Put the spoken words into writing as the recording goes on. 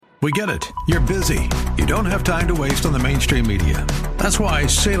We get it. You're busy. You don't have time to waste on the mainstream media. That's why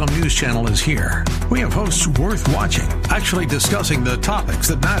Salem News Channel is here. We have hosts worth watching, actually discussing the topics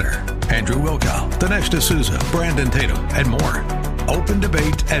that matter. Andrew Wilkow, Dinesh D'Souza, Brandon Tatum, and more. Open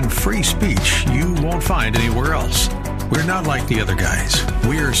debate and free speech you won't find anywhere else. We're not like the other guys.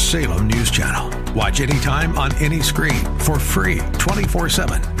 We're Salem News Channel. Watch anytime on any screen for free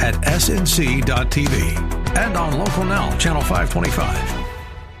 24/7 at snc.tv and on Local Now, Channel 525.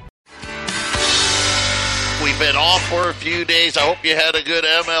 We've been off for a few days. I hope you had a good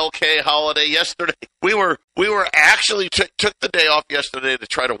MLK holiday yesterday. We were actually took the day off yesterday to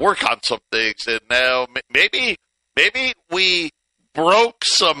try to work on some things, and now maybe we broke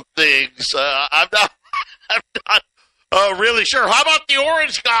some things. I'm not really sure. How about the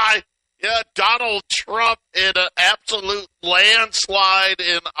orange guy? Yeah, Donald Trump in an absolute landslide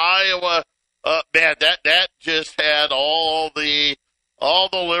in Iowa. Man, that just had all the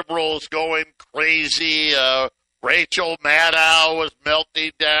liberals going crazy. Rachel Maddow was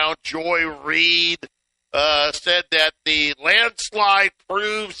melting down. Joy Reid said that the landslide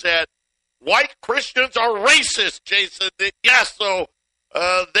proves that white Christians are racist, Jason. Yes, so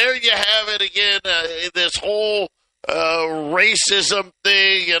there you have it again, this whole racism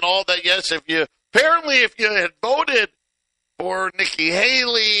thing and all that. Yes, if you had voted for Nikki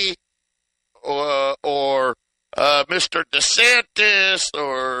Haley or Mr. DeSantis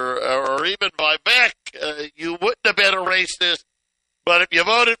or even Vivek, you wouldn't have been a racist. But if you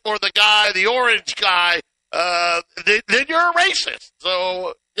voted for the orange guy, then you're a racist.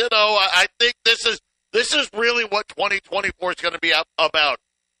 So, I think this is really what 2024 is going to be about.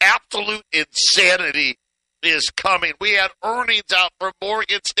 Absolute insanity is coming. We had earnings out from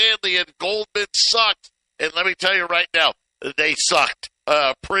Morgan Stanley, and Goldman sucks. And let me tell you right now, they sucked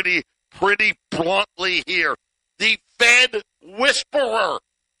pretty bluntly here. The Fed whisperer.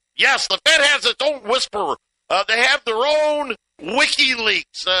 Yes, the Fed has its own whisperer. They have their own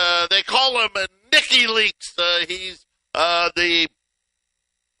WikiLeaks. They call him Nicky Leaks. He's the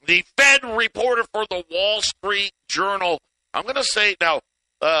Fed reporter for the Wall Street Journal. I'm going to say now,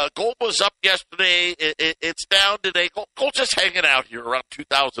 gold was up yesterday. It's down today. Gold's just hanging out here around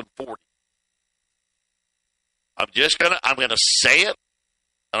 2040. I'm going to say it,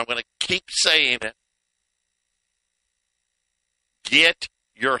 and I'm going to keep saying it. Get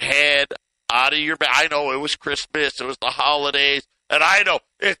your head out of your bed. I know it was Christmas, it was the holidays, and I know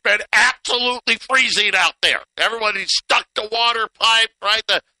it's been absolutely freezing out there. Everybody's stuck to water pipe, right?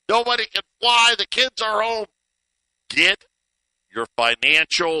 Nobody can fly. The kids are home. Get your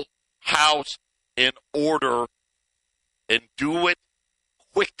financial house in order and do it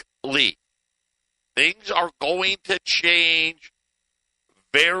quickly. Things are going to change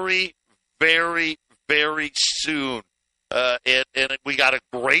very, very, very soon. And we got a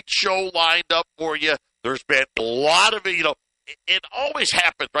great show lined up for you. There's been a lot of it. It always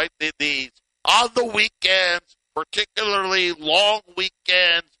happens, right? These on the weekends, particularly long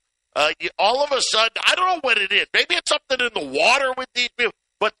weekends, all of a sudden, I don't know what it is. Maybe it's something in the water with these people,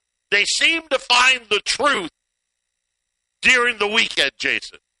 but they seem to find the truth during the weekend,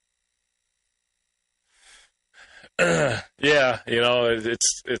 Jason. Yeah,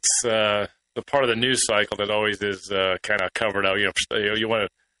 it's the part of the news cycle that always is kind of covered up. You want to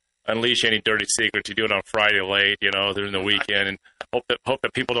unleash any dirty secrets. You do it on Friday late, during the weekend, and hope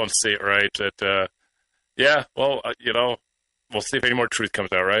that people don't see it, right? That we'll see if any more truth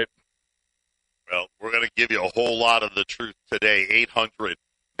comes out, right? Well, we're going to give you a whole lot of the truth today.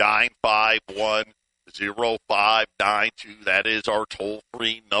 800-951-0592. That is our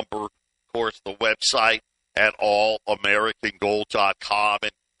toll-free number. Of course, the website at allamericangold.com.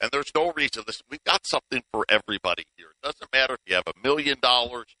 And there's no reason. Listen, we've got something for everybody here. It doesn't matter if you have $1 million,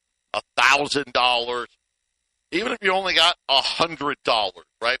 $1,000, even if you only got $100,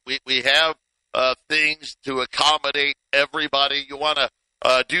 right? We have things to accommodate everybody. You want to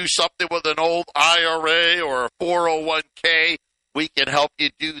do something with an old IRA or a 401k, we can help you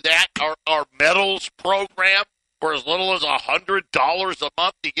do that. Our metals program, for as little as $100 a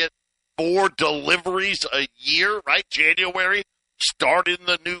month, you get 4 deliveries a year, right? January, start in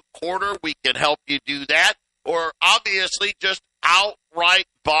the new quarter, we can help you do that. Or obviously just outright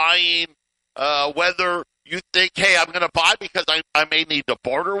buying, whether you think, hey, I'm going to buy because I may need to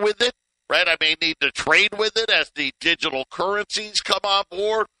barter with it, right? I may need to trade with it as the digital currencies come on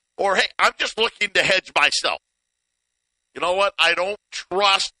board. Or, hey, I'm just looking to hedge myself. You know what? I don't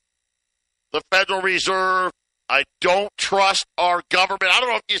trust the Federal Reserve. I don't trust our government. I don't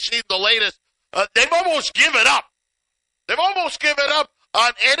know if you've seen the latest. They've almost given up. They've almost given up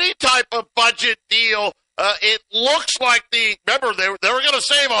on any type of budget deal It looks like remember, they were going to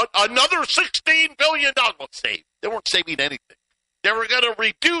save another $16 billion. Well, they weren't saving anything. They were going to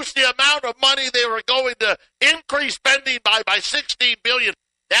reduce the amount of money they were going to increase spending by $16 billion.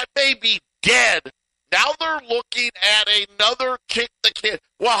 That may be dead. Now they're looking at another kick the can.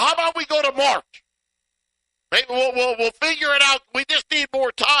 Well, how about we go to March? Maybe we'll figure it out. We just need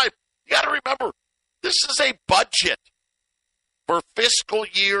more time. You got to remember, this is a budget for fiscal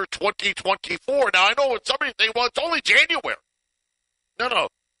year 2024. Now, I know what somebody thinks, well, it's only January. No.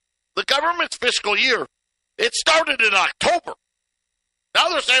 The government's fiscal year, it started in October. Now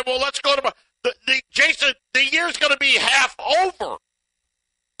they're saying, well, let's go to Jason, the year's going to be half over.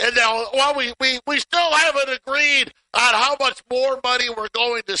 And now, well, we still haven't agreed on how much more money we're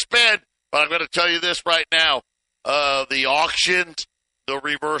going to spend. But I'm going to tell you this right now. The auctions, the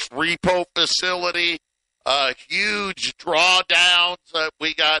reverse repo facility, huge drawdowns.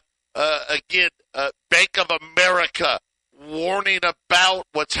 We got, again, Bank of America warning about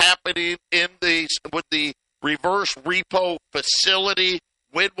what's happening with the reverse repo facility.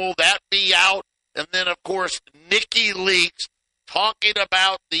 When will that be out? And then, of course, Nikki Leaks talking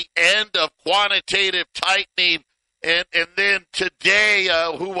about the end of quantitative tightening. And then today,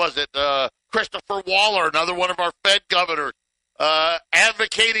 who was it? Christopher Waller, another one of our Fed governors,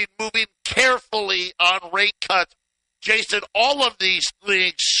 advocating moving carefully on rate cuts. Jason, all of these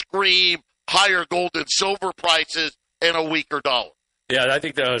things scream higher gold and silver prices and a weaker dollar. Yeah, I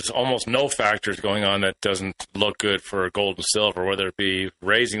think there's almost no factors going on that doesn't look good for gold and silver, whether it be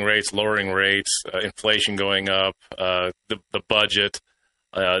raising rates, lowering rates, inflation going up, the budget.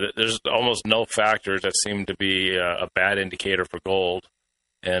 There's almost no factors that seem to be a bad indicator for gold.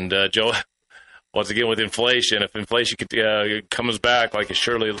 And, Joe, once again, with inflation, if inflation comes back like it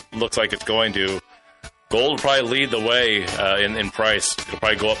surely looks like it's going to, gold will probably lead the way in price. It'll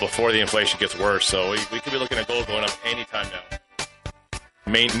probably go up before the inflation gets worse. So we could be looking at gold going up anytime now.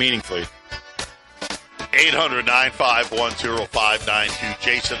 Meaningfully. 800-951-0592.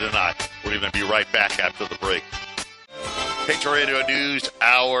 Jason and I, we're going to be right back after the break. Patriot Radio News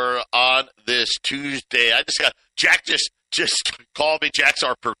Hour on this Tuesday. Jack just called me. Jack's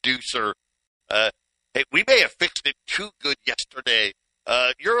our producer. Hey, we may have fixed it too good yesterday.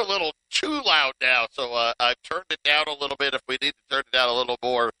 You're a little too loud now, so I've turned it down a little bit. If we need to turn it down a little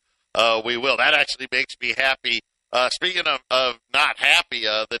more, we will. That actually makes me happy. Speaking of not happy,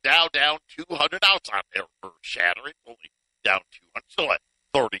 the Dow down 200. Now it's not ever shattering, only down 200, still at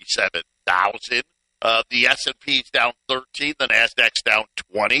 37,000. The S&P's down 13, the Nasdaq's down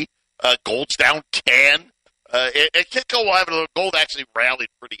 20, gold's down 10. It could go on. Gold actually rallied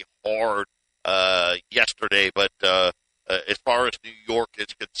pretty hard yesterday, but as far as New York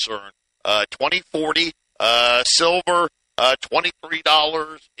is concerned, 2040 silver,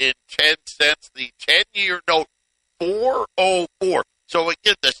 $23.10. The 10-year note, 404. So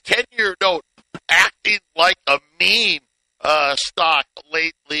again, this 10-year note acting like a meme stock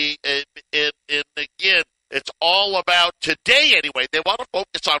lately. And again, it's all about today anyway. They want to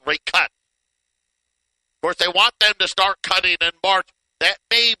focus on rate cuts. Of course, they want them to start cutting in March. That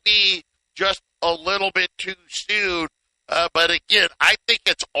may be just a little bit too soon. But again, I think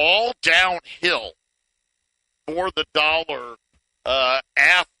it's all downhill for the dollar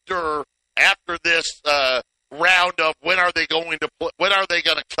after this round of when are they going to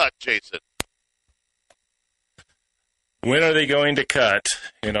cut, Jason? When are they going to cut?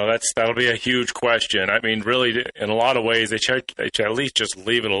 That'll be a huge question. I mean, really, in a lot of ways, they should at least just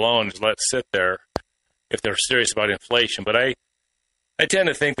leave it alone, just let it sit there if they're serious about inflation. But I tend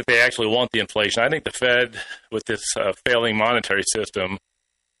to think that they actually want the inflation. I think the Fed, with this failing monetary system,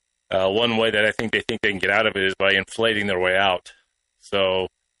 one way that I think they can get out of it is by inflating their way out. So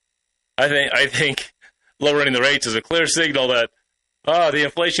I think lowering the rates is a clear signal that the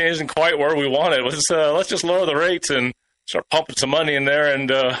inflation isn't quite where we want it. Let's just lower the rates and start pumping some money in there, and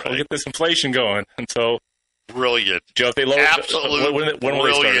we'll get this inflation going. And so, brilliant, Joe. If they lower, absolute when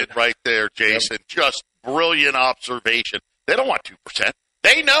brilliant, right there, Jason. Yep. Just brilliant observation. They don't want 2%.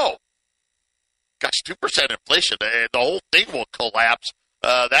 They know. Gosh, 2% inflation, and the whole thing will collapse.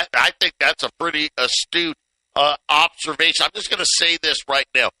 I think that's a pretty astute observation. I'm just going to say this right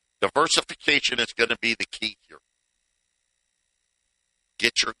now. Diversification is going to be the key here.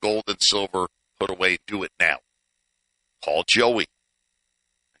 Get your gold and silver put away. Do it now. Call Joey.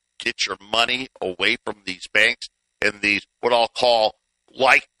 Get your money away from these banks and these what I'll call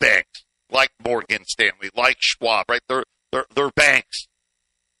like banks, like Morgan Stanley, like Schwab. Right? They're banks.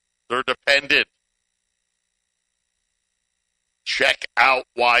 They're dependent. Check out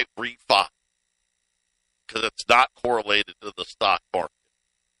why refi, because it's not correlated to the stock market.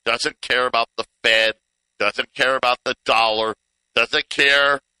 Doesn't care about the Fed. doesn't care about the dollar, doesn't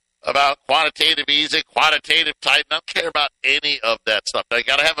care about quantitative easing, quantitative tightening, doesn't care about any of that stuff. Now, you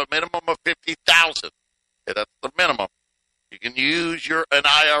got to have a minimum of $50,000. Okay, that's the minimum. You can use an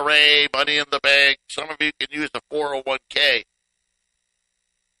IRA, money in the bank. Some of you can use a 401k.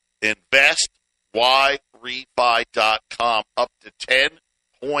 InvestYRefi.com, up to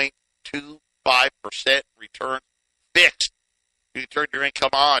 10.25% return fixed. You can turn your income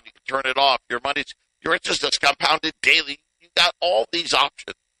on. You can turn it off. Your interest is compounded daily. You got all these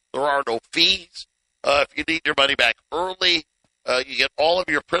options. There are no fees. If you need your money back early, you get all of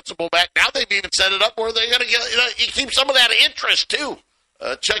your principal back. Now they've even set it up where they're going to get, you keep some of that interest too.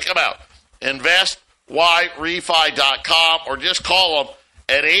 Check them out. InvestYRefi.com, or just call them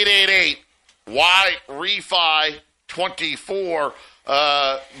at 888-YREFI-24.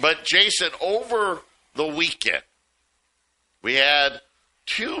 But Jason, over the weekend, we had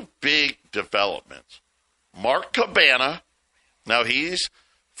two big developments. Mark Cabana, now he's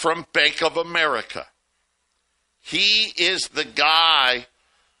from Bank of America. He is the guy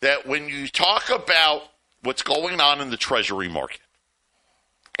that when you talk about what's going on in the Treasury market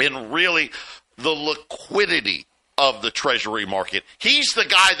and really the liquidity of the Treasury market, he's the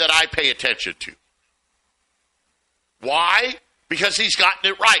guy that I pay attention to. Why? Because he's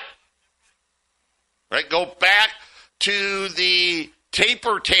gotten it right. Right? Go back to the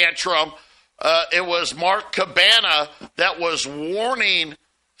taper tantrum. It was Mark Cabana that was warning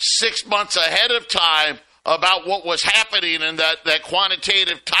 6 months ahead of time about what was happening, and that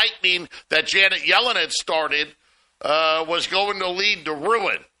quantitative tightening that Janet Yellen had started was going to lead to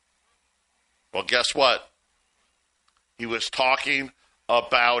ruin. Well, guess what? He was talking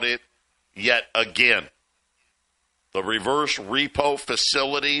about it yet again. The reverse repo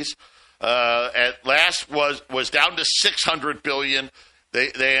facilities at last was down to $600 billion.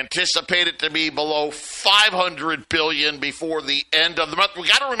 They anticipate it to be below $500 billion before the end of the month. We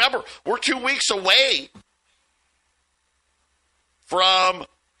got to remember, we're 2 weeks away from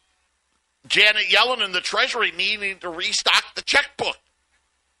Janet Yellen and the Treasury needing to restock the checkbook.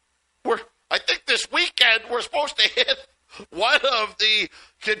 I think this weekend we're supposed to hit one of the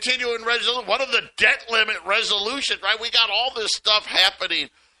one of the debt limit resolutions, right? We got all this stuff happening,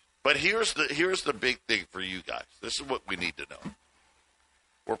 but here's the big thing for you guys. This is what we need to know.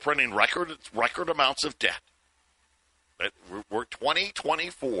 We're printing record amounts of debt. We're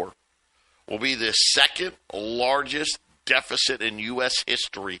 2024 will be the second largest deficit in U.S.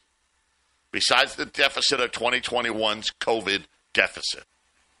 history, besides the deficit of 2021's COVID deficit.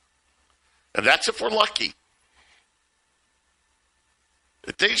 And that's if we're lucky.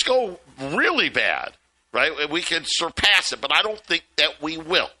 If things go really bad, right, we can surpass it, but I don't think that we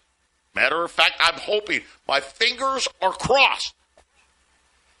will. Matter of fact, I'm hoping, my fingers are crossed,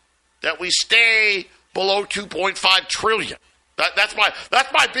 that we stay below $2.5 trillion. That's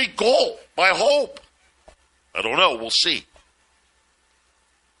my big goal, my hope. I don't know. We'll see.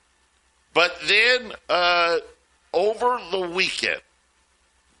 But then over the weekend,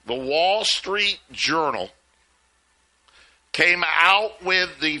 the Wall Street Journal came out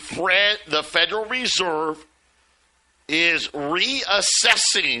with the Federal Reserve is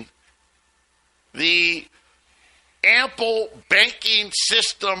reassessing the ample banking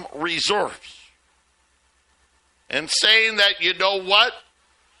system reserves and saying that, you know what,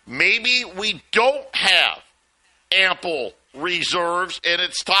 maybe we don't have ample reserves and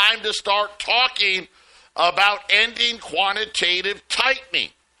it's time to start talking about ending quantitative tightening.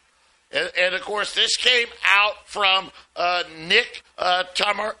 And of course, this came out from Nick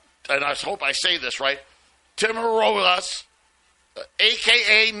Timiraos, and I hope I say this right, Timiraos,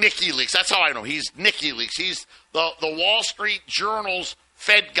 a.k.a. Nicky Leaks. That's how I know. He's Nicky Leaks. He's the Wall Street Journal's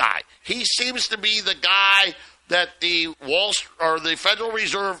Fed guy. He seems to be the guy that the Federal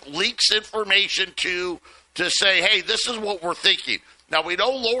Reserve leaks information to say, hey, this is what we're thinking. Now, we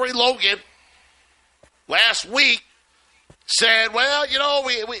know Lori Logan last week said, well, you know,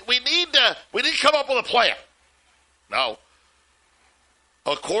 we need to come up with a plan. No.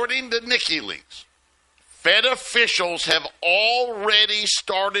 According to Nicky Leaks, Fed officials have already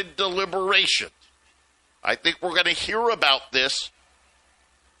started deliberations. I think we're going to hear about this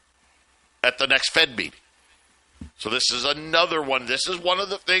at the next Fed meeting. So this is another one. This is one of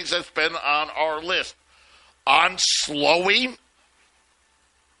the things that's been on our list. On slowing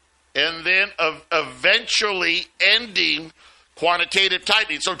and then eventually ending quantitative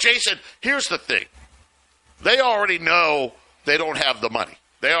tightening. So, Jason, here's the thing. They already know they don't have the money.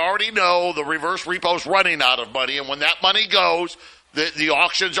 They already know the reverse repo's running out of money, and when that money goes, the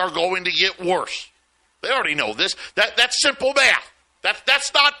auctions are going to get worse. They already know this. That's simple math.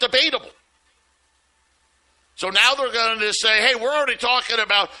 That's not debatable. So now they're going to say, hey, we're already talking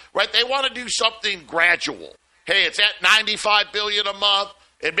about, right, they want to do something gradual. Hey, it's at $95 billion a month.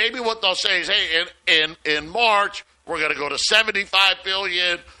 And maybe what they'll say is, hey, in March, we're going to go to $75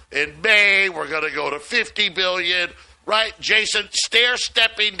 billion. In May, we're going to go to $50 billion. Right, Jason,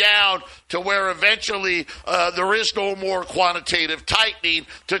 stair-stepping down to where eventually there is no more quantitative tightening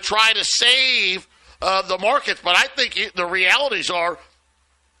to try to save the markets. But I think the realities are,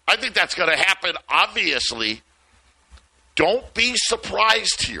 I think that's going to happen, obviously. Don't be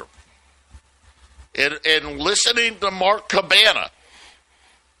surprised here. And listening to Mark Cabana,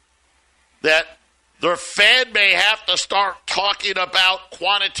 that the Fed may have to start talking about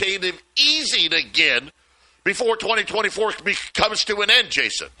quantitative easing again before 2024 comes to an end,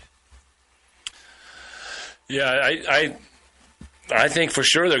 Jason. Yeah, I think for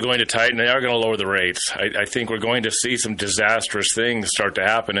sure they're going to tighten. They are going to lower the rates. I think we're going to see some disastrous things start to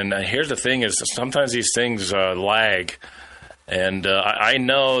happen. And here's the thing is sometimes these things lag. And I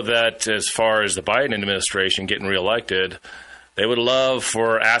know that as far as the Biden administration getting reelected, they would love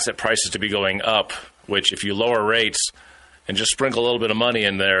for asset prices to be going up, which if you lower rates and just sprinkle a little bit of money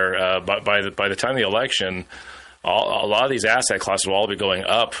in there, by the time of the election, a lot of these asset classes will all be going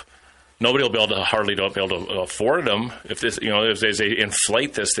up. Nobody will be able to afford them if they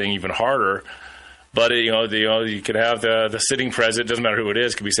inflate this thing even harder. But you could have the sitting president, doesn't matter who it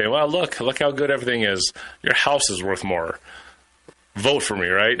is, could be saying, "Well, look how good everything is. Your house is worth more. Vote for me,"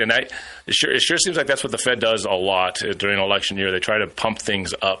 right? And it sure seems like that's what the Fed does a lot during an election year. They try to pump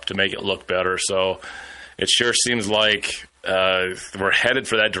things up to make it look better. So it sure seems like we're headed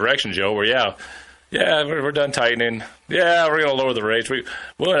for that direction, Joe, where, we're done tightening. Yeah, we're going to lower the rates. We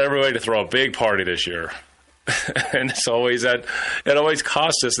want everybody to throw a big party this year. And it's always it always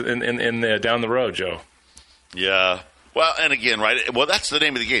costs us in down the road, Joe. Yeah. Well, and again, right, well, that's the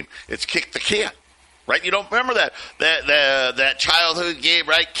name of the game. It's kick the can, right? You don't remember that childhood game,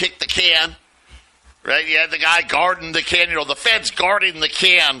 right? Kick the can, right? You had the guy guarding the can. The Fed's guarding the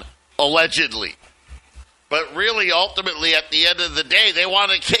can, allegedly. But really, ultimately, at the end of the day, they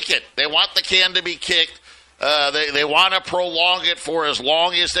want to kick it. They want the can to be kicked. They want to prolong it for as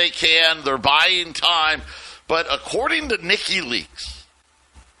long as they can. They're buying time. But according to WikiLeaks,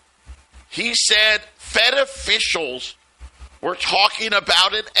 he said Fed officials were talking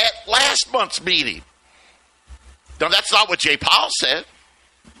about it at last month's meeting. Now, that's not what Jay Powell said.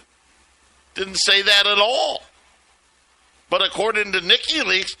 Didn't say that at all. But according to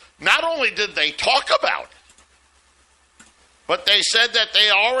WikiLeaks, not only did they talk about it, but they said that they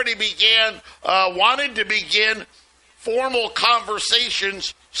already wanted to begin formal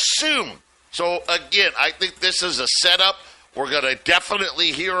conversations soon. So, again, I think this is a setup. We're going to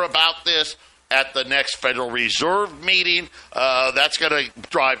definitely hear about this at the next Federal Reserve meeting. That's going to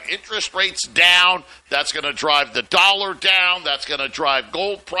drive interest rates down. That's going to drive the dollar down. That's going to drive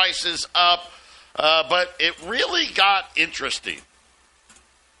gold prices up. But it really got interesting.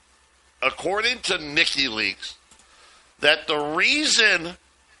 According to WikiLeaks, that the reason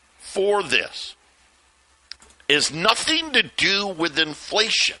for this is nothing to do with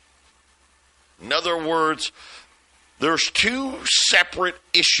inflation. In other words, there's two separate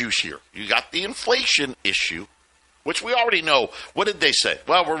issues here. You got the inflation issue, which we already know. What did they say?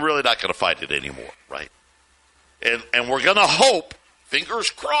 Well, we're really not going to fight it anymore, right? And we're going to hope,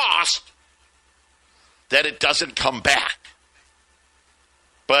 fingers crossed, that it doesn't come back.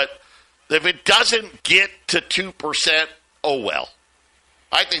 But if it doesn't get to 2%, oh well.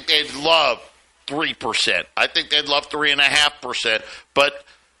 I think they'd love 3%. I think they'd love 3.5%. But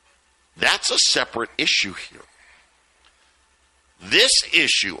that's a separate issue here. This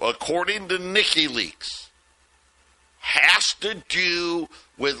issue, according to WikiLeaks, has to do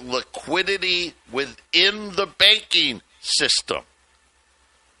with liquidity within the banking system.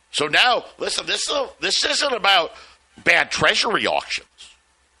 So now, listen, this isn't about bad treasury auctions.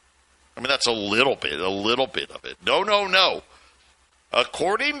 I mean, that's a little bit of it. No.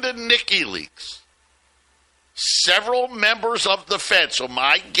 According to WikiLeaks, several members of the Fed, so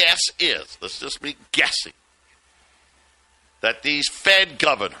my guess is, let's just be guessing, that these Fed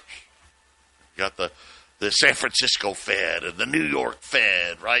governors, you got the San Francisco Fed and the New York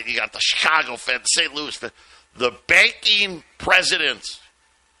Fed, right? You got the Chicago Fed, the St. Louis Fed, the banking presidents,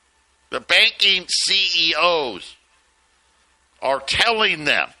 the banking CEOs are telling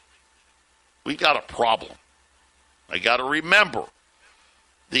them, we got a problem. I got to remember,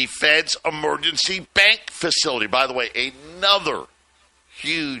 the Fed's emergency bank facility, by the way, another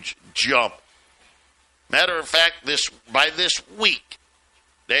huge jump. Matter of fact, by this week,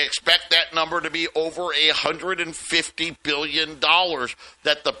 They expect that number to be over $150 billion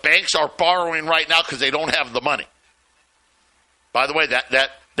that the banks are borrowing right now because they don't have the money. By the way,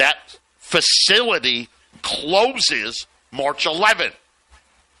 that facility closes March 11th.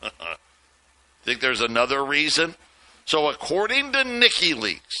 Think there's another reason? So according to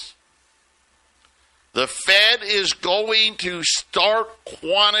WikiLeaks, the Fed is going to start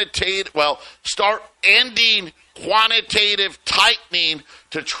ending quantitative tightening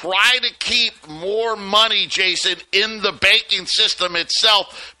to try to keep more money, Jason, in the banking system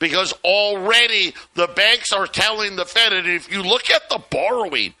itself, because already the banks are telling the Fed, and if you look at the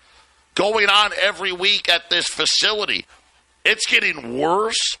borrowing going on every week at this facility, it's getting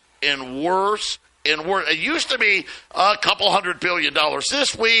worse and worse and worse. It used to be a couple $100 billion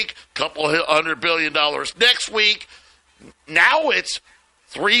this week, couple $100 billion next week. Now it's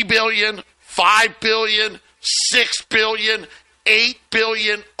 $3 billion, $5 billion, $6 billion, $8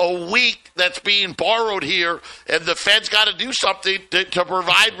 billion a week that's being borrowed here, and the Fed's got to do something to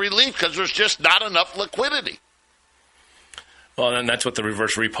provide relief because there's just not enough liquidity. Well, and that's what the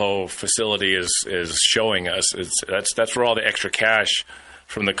reverse repo facility is showing us. That's where all the extra cash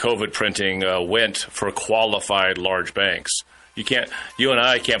from the COVID printing went for qualified large banks. You and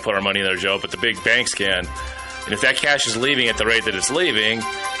I can't put our money in there, Joe, but the big banks can. And if that cash is leaving at the rate that it's leaving,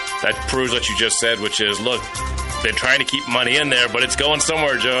 that proves what you just said, which is, look, they're trying to keep money in there, but it's going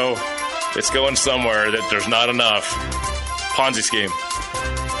somewhere, Joe. It's going somewhere that there's not enough. Ponzi scheme.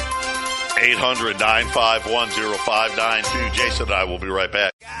 800-951-0592. Jason and I will be right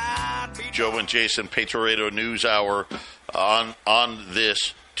back. Joe and Jason, Patriot Radio News Hour on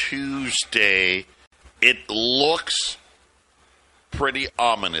this Tuesday. It looks pretty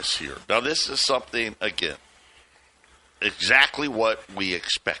ominous here. Now, this is something, again, exactly what we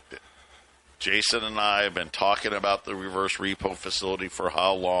expected. Jason and I have been talking about the reverse repo facility for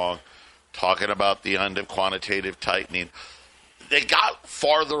how long, talking about the end of quantitative tightening. They got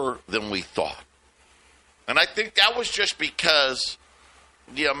farther than we thought. And I think that was just because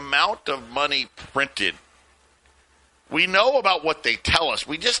the amount of money printed, we know about what they tell us.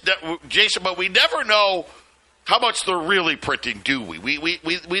 We just, Jason, but we never know how much they're really printing, do we?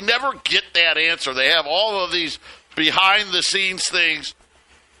 We never get that answer. They have all of these behind-the-scenes things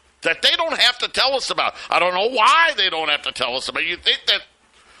that they don't have to tell us about. I don't know why they don't have to tell us about. You'd think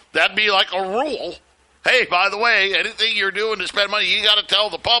that'd be like a rule. Hey, by the way, anything you're doing to spend money, you got to tell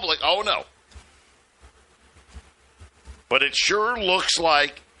the public. Oh, no. But it sure looks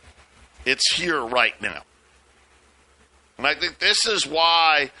like it's here right now. And I think this is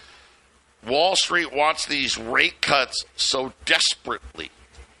why Wall Street wants these rate cuts so desperately,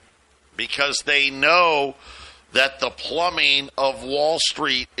 because they know that the plumbing of Wall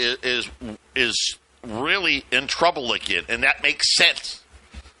Street is really in trouble again, and that makes sense.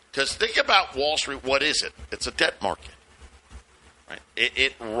 Because think about Wall Street. What is it? It's a debt market. Right?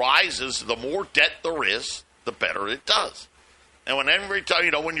 It rises. The more debt there is, the better it does. And when every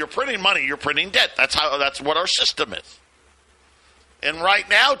time, when you're printing money, you're printing debt. That's what our system is. And right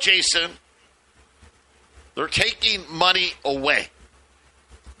now, Jason, they're taking money away.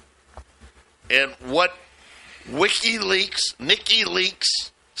 And what WikiLeaks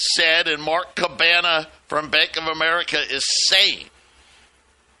said, and Mark Cabana from Bank of America is saying,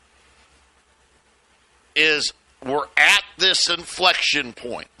 is we're at this inflection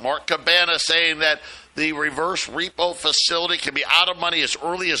point. Mark Cabana saying that the reverse repo facility can be out of money as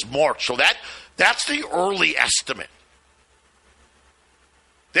early as March. So that's the early estimate.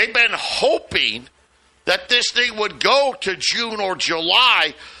 They've been hoping that this thing would go to June or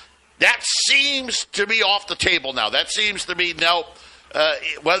July. That seems to be off the table now. That seems to be now,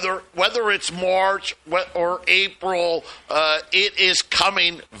 whether it's March or April, it is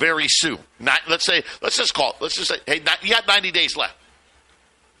coming very soon. Let's just say, hey, you got 90 days left.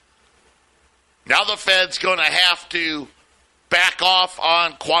 Now the Fed's going to have to back off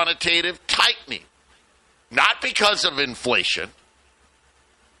on quantitative tightening. Not because of inflation,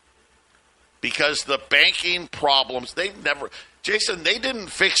 because the banking problems, they didn't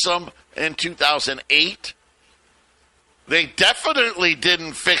fix them in 2008. They definitely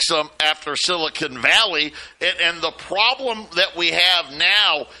didn't fix them after Silicon Valley. And the problem that we have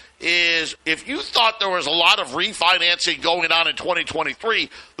now is, if you thought there was a lot of refinancing going on in 2023,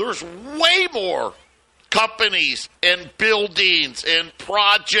 there's way more companies and buildings and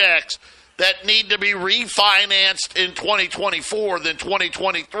projects that need to be refinanced in 2024 than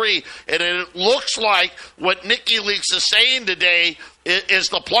 2023. And it looks like what WikiLeaks is saying today is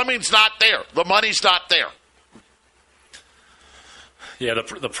the plumbing's not there. The money's not there. Yeah,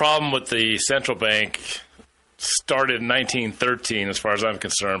 the problem with the central bank started in 1913, as far as I'm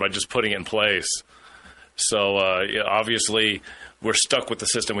concerned, by just putting it in place. So obviously, we're stuck with the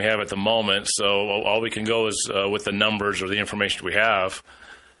system we have at the moment. So all we can go is with the numbers or the information we have.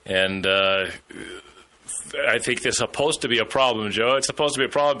 And I think this is supposed to be a problem, Joe. It's supposed to be a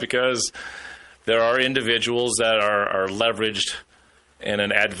problem because there are individuals that are leveraged in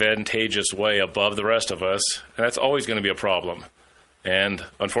an advantageous way above the rest of us, and that's always going to be a problem. And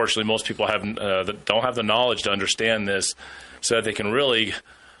unfortunately, most people don't have the knowledge to understand this, so that they can really,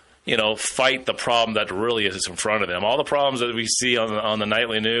 fight the problem that really is in front of them. All the problems that we see on the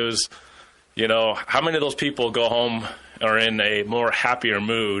nightly news, how many of those people go home are in a more happier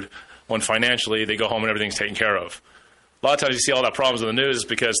mood when financially they go home and everything's taken care of? A lot of times you see all that problems in the news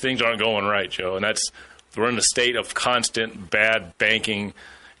because things aren't going right, Joe, and we're in a state of constant bad banking,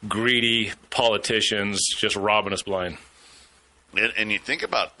 greedy politicians just robbing us blind. And you think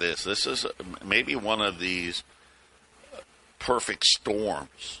about this. This is maybe one of these perfect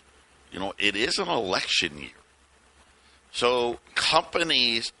storms. It is an election year. So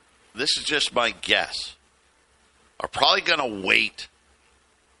companies, this is just my guess, are probably going to wait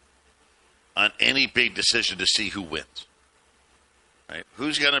on any big decision to see who wins. Right?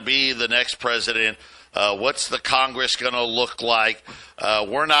 Who's going to be the next president? What's the Congress going to look like?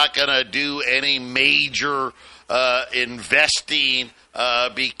 We're not going to do any major investing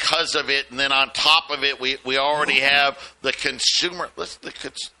because of it. And then on top of it, we already have the consumer.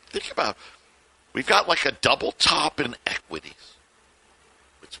 Think about it. We've got like a double top in equities.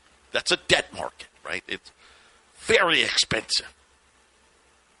 That's a debt market, right? It's very expensive.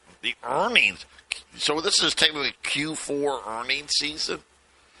 The earnings. So this is technically Q4 earnings season.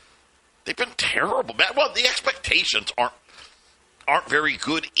 They've been terrible. Well, the expectations aren't very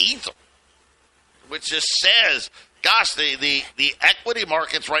good either. Which just says, gosh, the equity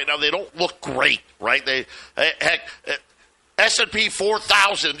markets right now, they don't look great, right? Heck, S&P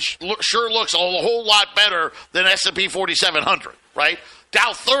 4000 sure looks a whole lot better than S&P 4700, right?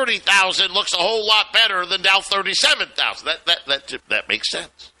 Dow 30,000 looks a whole lot better than Dow 37,000. That makes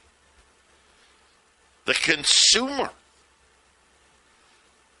sense. The consumer,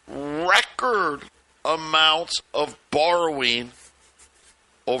 record amounts of borrowing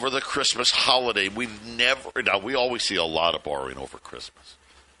over the Christmas holiday. We always see a lot of borrowing over Christmas.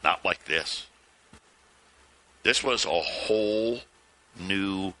 Not like this. This was a whole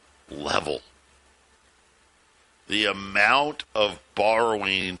new level. The amount of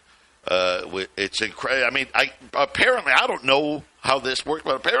borrowing, it's incredible. I mean, apparently, I don't know how this works,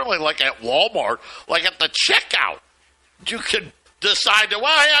 but apparently, like at Walmart, like at the checkout, you can decide hey,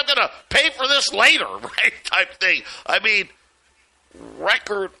 I'm going to pay for this later, right, type thing. I mean,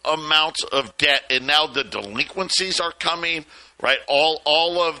 record amounts of debt, and now the delinquencies are coming, right?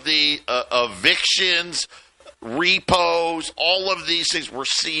 All of the evictions, repos, all of these things, we're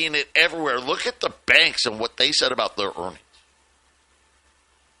seeing it everywhere. Look at the banks and what they said about their earnings.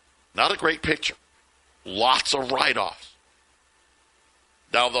 Not a great picture. Lots of write-offs.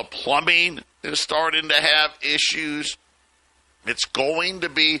 Now the plumbing is starting to have issues. It's going to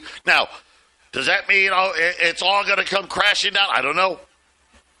be... Now, does that mean it's all going to come crashing down? I don't know.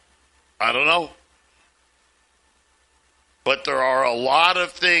 But there are a lot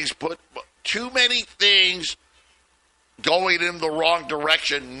of things, too many things going in the wrong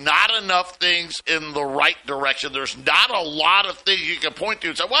direction, not enough things in the right direction. There's not a lot of things you can point to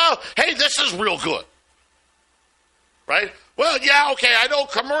and say, well, hey, this is real good. Right? Well, yeah, okay, I know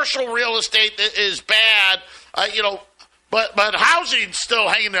commercial real estate is bad, but housing's still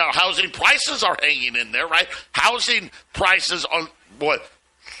hanging there. Housing prices are hanging in there, right? Housing prices are, what?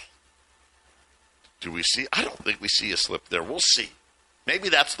 Do we see? I don't think we see a slip there. We'll see. Maybe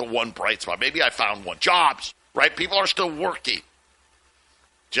that's the one bright spot. Maybe I found one. Jobs, right? People are still working.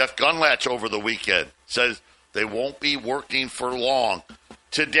 Jeff Gunlatch over the weekend says they won't be working for long.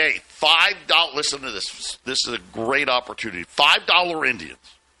 Today, $5. Listen to this. This is a great opportunity. $5 Indians.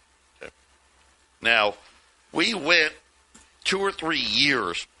 Okay. Now, we went 2 or 3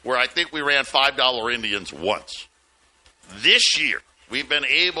 years where I think we ran $5 Indians once. This year, we've been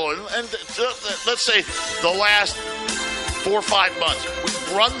able, and let's say the last 4 or 5 months,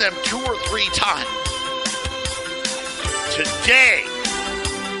 we've run them 2 or 3 times. Today,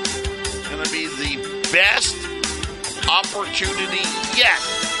 going to be the best opportunity yet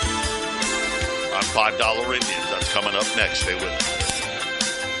on $5 Indians. That's coming up next. Stay with us.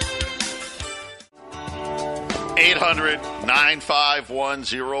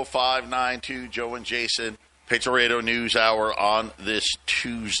 800-951-0592. Joe and Jason, Patriot Radio News Hour on this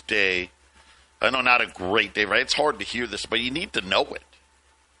Tuesday. I know not a great day, right? It's hard to hear this, but you need to know it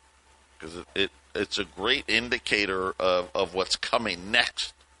because it's a great indicator of what's coming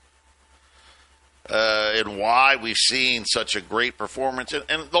next. And why we've seen such a great performance.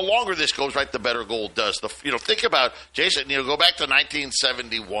 And the longer this goes, right, the better gold does. Think about, Jason, go back to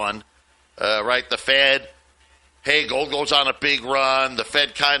 1971, right, the Fed, hey, gold goes on a big run. The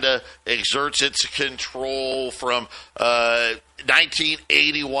Fed kind of exerts its control from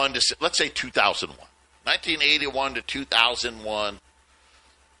 1981 to, let's say, 2001. 1981 to 2001.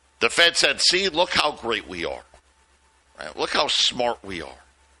 The Fed said, see, look how great we are. Right? Look how smart we are.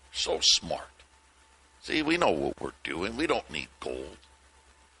 So smart. See, we know what we're doing. We don't need gold.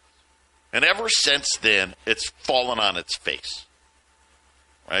 And ever since then, it's fallen on its face.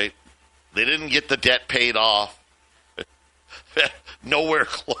 Right? They didn't get the debt paid off. Nowhere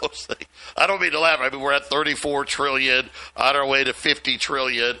close. I don't mean to laugh. I mean, we're at $34 trillion, on our way to $50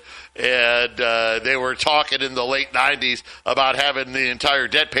 trillion. And they were talking in the late 90s about having the entire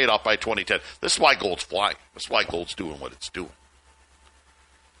debt paid off by 2010. This is why gold's flying. This is why gold's doing what it's doing.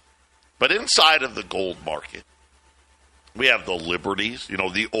 But inside of the gold market, we have the Liberties,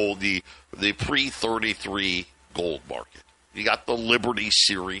 the pre-33 gold market. You got the Liberty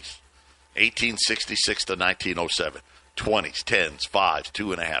series, 1866 to 1907, 20s, 10s, 5s,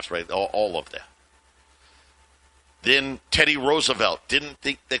 2.5s, right? All of that. Then Teddy Roosevelt didn't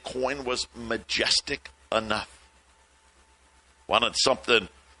think the coin was majestic enough. Wanted something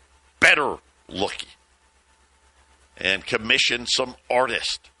better looking. And commissioned some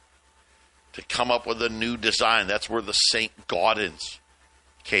artists to come up with a new design. That's where the St. Gaudens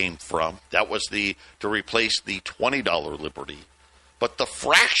came from. That was to replace the $20 Liberty. But the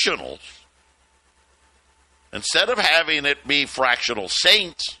fractionals, instead of having it be fractional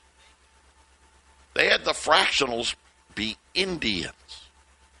saints, they had the fractionals be Indians.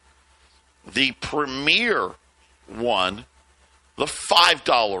 The premier one, the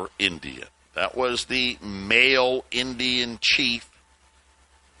 $5 Indian. That was the male Indian chief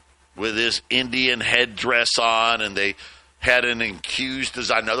with his Indian headdress on, and they had an incused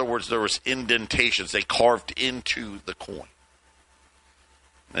design. In other words, there was indentations they carved into the coin.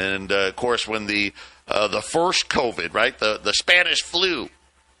 And, of course, when the first COVID, right, the Spanish flu,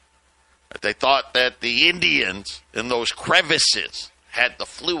 they thought that the Indians in those crevices had the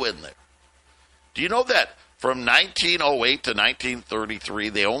flu in there. Do you know that from 1908 to 1933,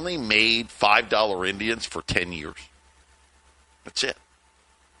 they only made $5 Indians for 10 years? That's it.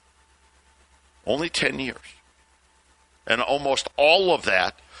 Only 10 years. And almost all of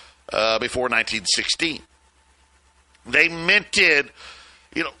that before 1916. They minted,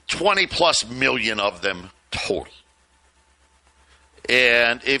 20-plus million of them total.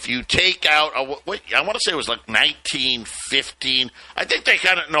 And if you take out, I want to say it was like 1915. I think they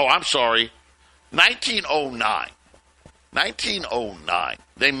 1909. 1909.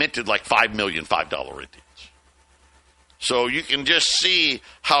 They minted like 5 million $5 Indians. So you can just see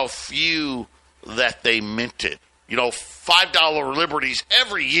how few that they minted. $5 Liberties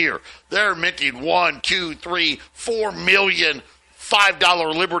every year. They're minting 1, 2, 3, 4 million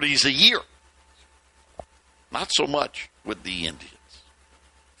 $5 Liberties a year. Not so much with the Indians.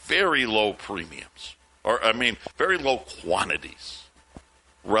 Very low premiums. Very low quantities,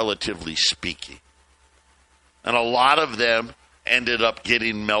 relatively speaking. And a lot of them ended up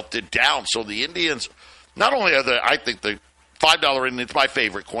getting melted down. So the Indians, not only are I think the $5 Indian, it's my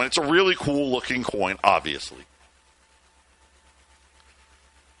favorite coin. It's a really cool-looking coin, obviously.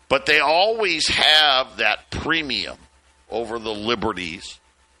 But they always have that premium over the Liberties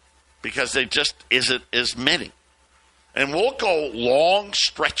because there just isn't as many. And we'll go long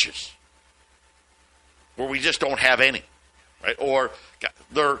stretches where we just don't have any, right? Or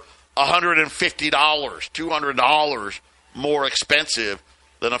they're $150, $200 more expensive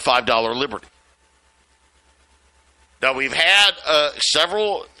than a $5 Liberty. Now, we've had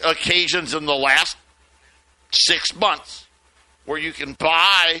several occasions in the last 6 months where you can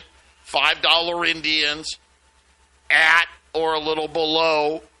buy $5 Indians at or a little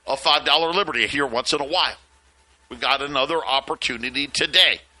below a $5 Liberty here once in a while. We got another opportunity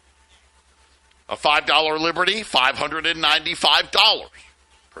today. A $5 Liberty, $595.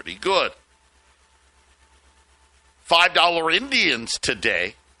 Pretty good. $5 Indians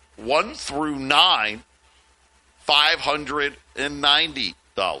today, 1 through 9, $590.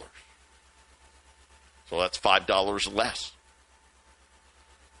 So that's $5 less.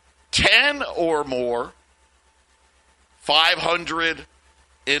 10 or more, $585.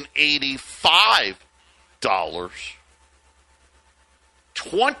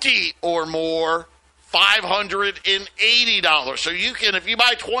 $20 or more, $580. So you can, if you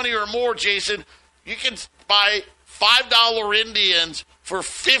buy 20 or more, Jason, you can buy $5 Indians for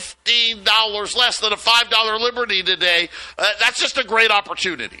 $15 less than a $5 Liberty today. That's just a great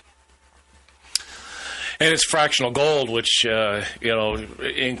opportunity. And it's fractional gold, which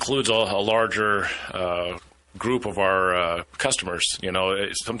includes a larger group of our customers.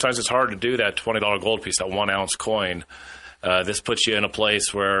 Sometimes it's hard to do that $20 gold piece, that 1 ounce coin. This puts you in a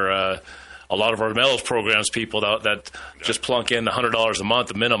place where a lot of our metals programs people that just plunk in $100 a month,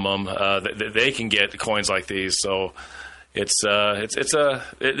 the minimum, they can get coins like these. So it's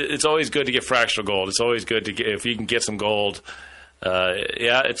always good to get fractional gold. It's always good to get, if you can get some gold.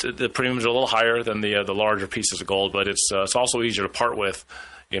 The premiums are a little higher than the larger pieces of gold, but it's also easier to part with.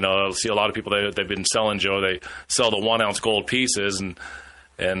 I'll see a lot of people they've been selling, Joe. They sell the 1 ounce gold pieces, and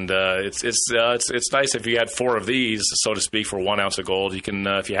it's nice if you had 4 of these, so to speak, for 1 ounce of gold. You can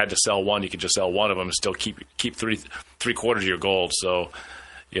if you had to sell one, you could just sell one of them and still keep three quarters of your gold. So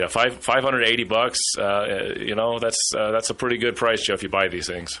 $580. That's a pretty good price, Joe, if you buy these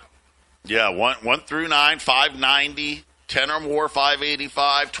things. Yeah, 1 through 9, $590, 10 or more,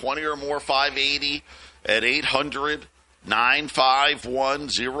 $585, 20 or more, $580 at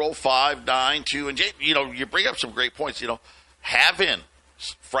 800-951-0592. And you bring up some great points. Having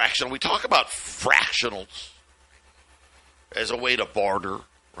fractional, we talk about fractionals as a way to barter,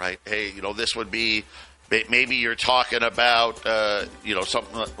 right? Hey, this would be, maybe you're talking about,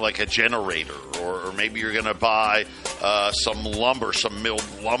 something like a generator, or maybe you're going to buy some lumber, some milled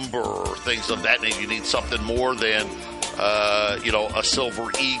lumber, or things of that nature. You need something more than, a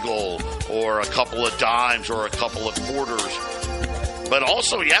silver eagle or a couple of dimes or a couple of quarters. But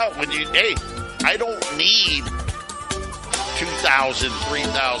also, I don't need $2,000,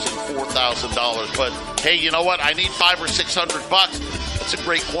 $3,000, $4,000. But hey, you know what? I need $500 or $600. That's a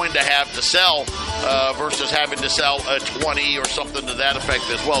great coin to have to sell versus having to sell a 20 or something to that effect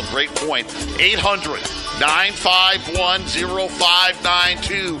as well. Great point.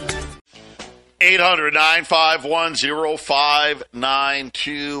 800-951-0592.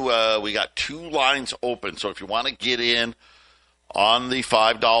 800-951-0592. We got 2 lines open. So if you want to get in on the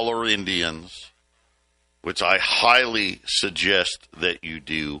 $5 Indians, which I highly suggest that you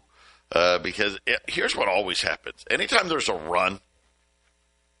do, because here's what always happens. Anytime there's a run,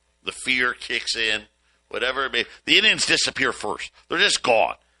 the fear kicks in, whatever it may be. The Indians disappear first. They're just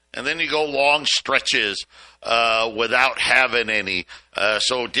gone. And then you go long stretches without having any.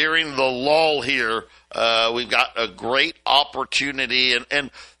 So during the lull here, we've got a great opportunity.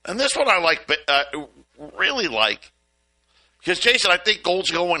 And this one I really like. Because, Jason, I think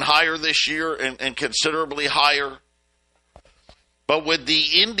gold's going higher this year and considerably higher. But with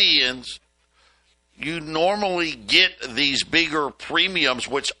the Indians, you normally get these bigger premiums,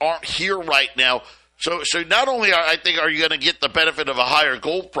 which aren't here right now. So not only are you going to get the benefit of a higher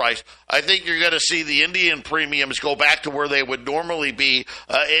gold price, I think you're going to see the Indian premiums go back to where they would normally be,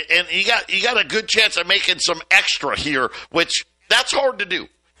 and you got a good chance of making some extra here, which that's hard to do.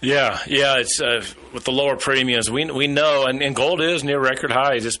 Yeah, it's with the lower premiums. We know, and gold is near record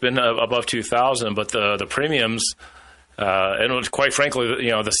highs. It's been above 2,000, but the premiums. And quite frankly,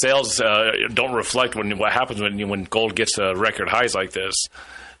 the sales don't reflect what happens when gold gets record highs like this.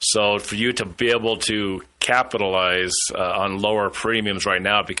 So for you to be able to capitalize on lower premiums right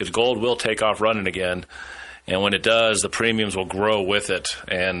now, because gold will take off running again, and when it does, the premiums will grow with it.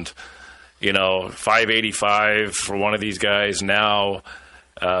 And $585 for one of these guys now,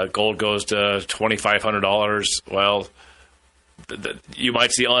 gold goes to $2,500. Well, you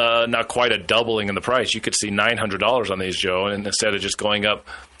might see not quite a doubling in the price. You could see $900 on these, Joe, and instead of just going up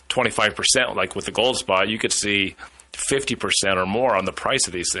 25%, like with the gold spot, you could see 50% or more on the price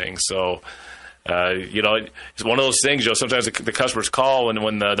of these things. So, it's one of those things, Joe. Sometimes the customers call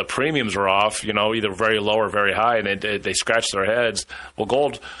when the premiums are off, either very low or very high, and they scratch their heads. Well,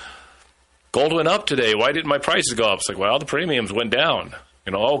 gold went up today. Why didn't my prices go up? It's like, well, the premiums went down.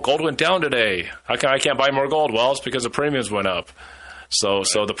 Gold went down today. How come I can't buy more gold? Well, it's because the premiums went up. So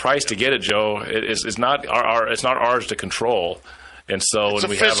the price to get it, Joe, is not it's not ours to control. And so when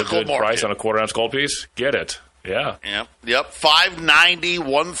we have a good price on a quarter ounce gold piece, get it. Yeah. Yep. 590,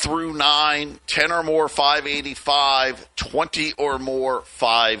 1 through 9, 10 or more, 585, 20 or more,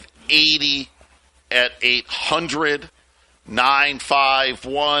 580 at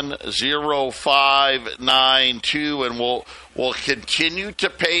 800-951-0592. And we'll continue to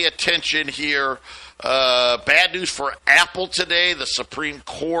pay attention here. Bad news for Apple today. The Supreme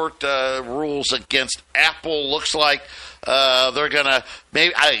Court rules against Apple. Looks like they're gonna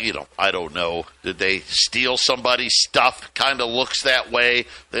maybe I don't know. Did they steal somebody's stuff? Kind of looks that way.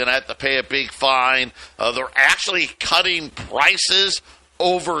 They're gonna have to pay a big fine. They're actually cutting prices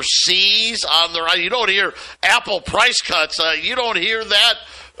overseas on their. You don't hear Apple price cuts. You don't hear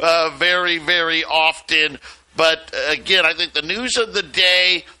that very, very often. But again, I think the news of the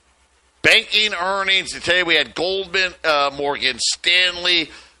day, banking earnings. Today we had Goldman, Morgan Stanley,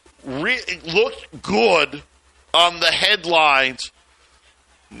 looked good on the headlines.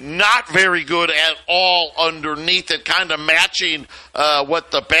 Not very good at all underneath it, kind of matching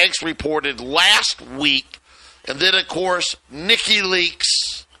what the banks reported last week. And then, of course,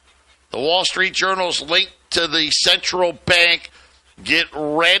 WikiLeaks, the Wall Street Journal's linked to the central bank. Get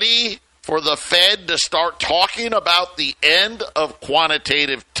ready for the Fed to start talking about the end of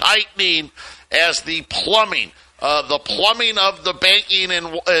quantitative tightening as the plumbing of the banking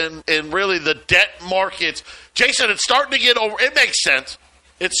and really the debt markets. Jason, it's starting to get over. It makes sense.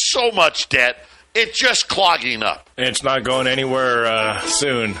 It's so much debt. It's just clogging up. It's not going anywhere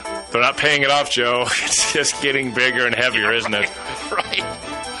soon. They're not paying it off, Joe. It's just getting bigger and heavier, isn't it? Right.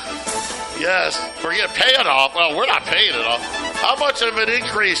 Yes. Forget paying it off. Well, we're not paying it off. How much of an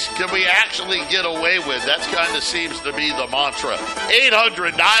increase can we actually get away with? That kind of seems to be the mantra.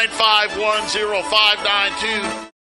 800-951-0592.